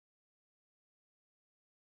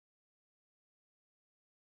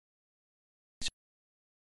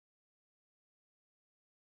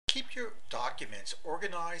Keep your documents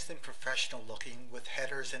organized and professional looking with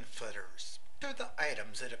headers and footers. These are the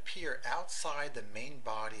items that appear outside the main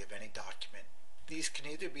body of any document. These can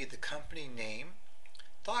either be the company name,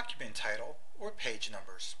 document title, or page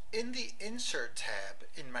numbers. In the Insert tab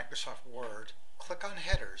in Microsoft Word, click on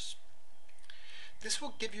Headers. This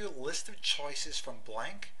will give you a list of choices from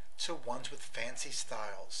blank to ones with fancy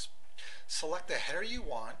styles. Select the header you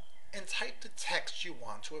want and type the text you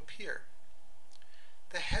want to appear.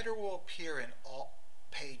 The header will appear in all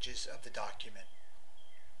pages of the document.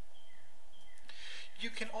 You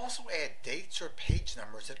can also add dates or page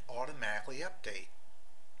numbers that automatically update.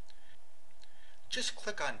 Just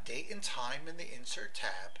click on Date and Time in the Insert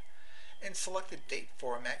tab and select the date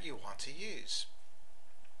format you want to use.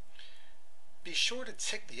 Be sure to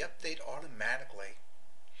tick the Update Automatically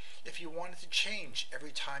if you want it to change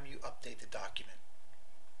every time you update the document.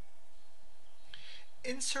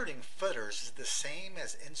 Inserting footers is the same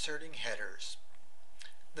as inserting headers.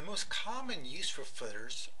 The most common use for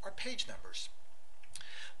footers are page numbers.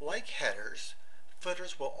 Like headers,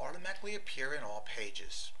 footers will automatically appear in all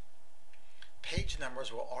pages. Page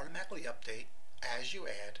numbers will automatically update as you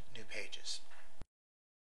add new pages.